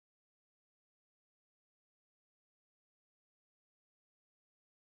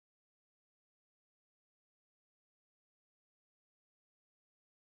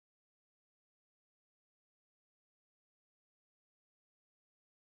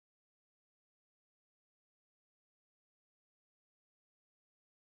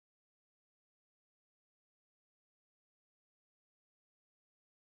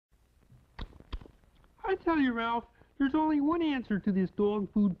I tell you, Ralph, there's only one answer to this dog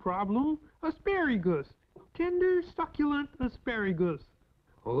food problem. Asparagus. Tender, succulent asparagus.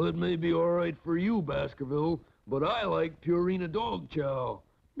 Well, it may be all right for you, Baskerville, but I like Purina dog chow.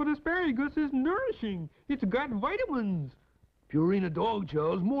 But asparagus is nourishing. It's got vitamins. Purina dog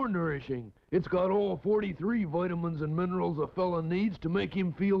chow is more nourishing. It's got all 43 vitamins and minerals a fella needs to make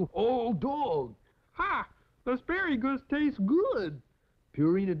him feel all dog. Ha! Asparagus tastes good.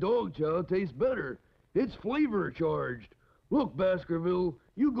 Purina dog chow tastes better. It's flavor charged. Look, Baskerville,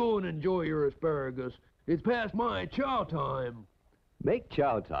 you go and enjoy your asparagus. It's past my chow time. Make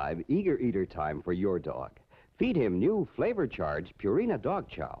chow time eager eater time for your dog. Feed him new flavor-charged Purina dog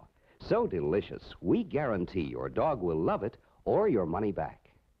chow. So delicious, we guarantee your dog will love it or your money back.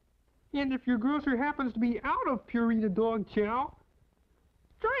 And if your grocer happens to be out of Purina dog chow,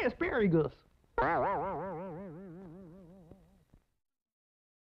 try asparagus.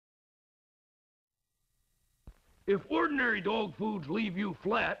 If ordinary dog foods leave you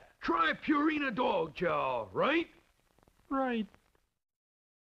flat, try Purina dog chow, right? Right.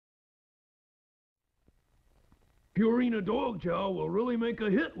 Purina dog chow will really make a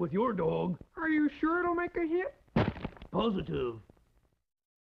hit with your dog. Are you sure it'll make a hit? Positive.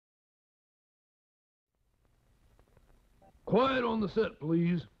 Quiet on the set,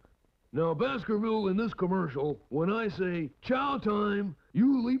 please. Now, Baskerville, in this commercial, when I say chow time,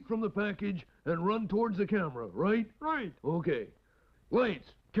 you leap from the package and run towards the camera, right? Right. Okay. Lights,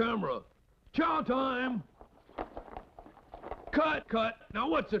 camera, chow time. Cut, cut. Now,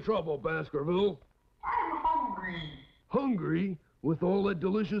 what's the trouble, Baskerville? I'm hungry. Hungry? With all that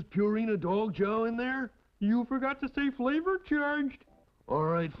delicious Purina dog chow in there? You forgot to say flavor charged. All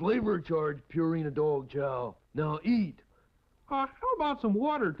right, flavor charged Purina dog chow. Now eat. How about some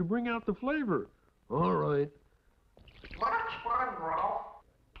water to bring out the flavor? All right. Much fun, Ralph.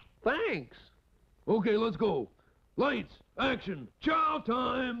 Thanks. Okay, let's go. Lights, action, chow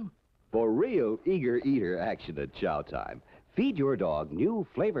time. For real eager eater action at chow time, feed your dog new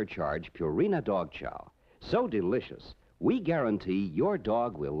flavor-charged Purina dog chow. So delicious, we guarantee your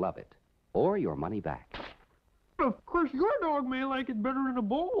dog will love it or your money back. Of course, your dog may like it better in a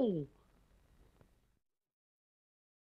bowl.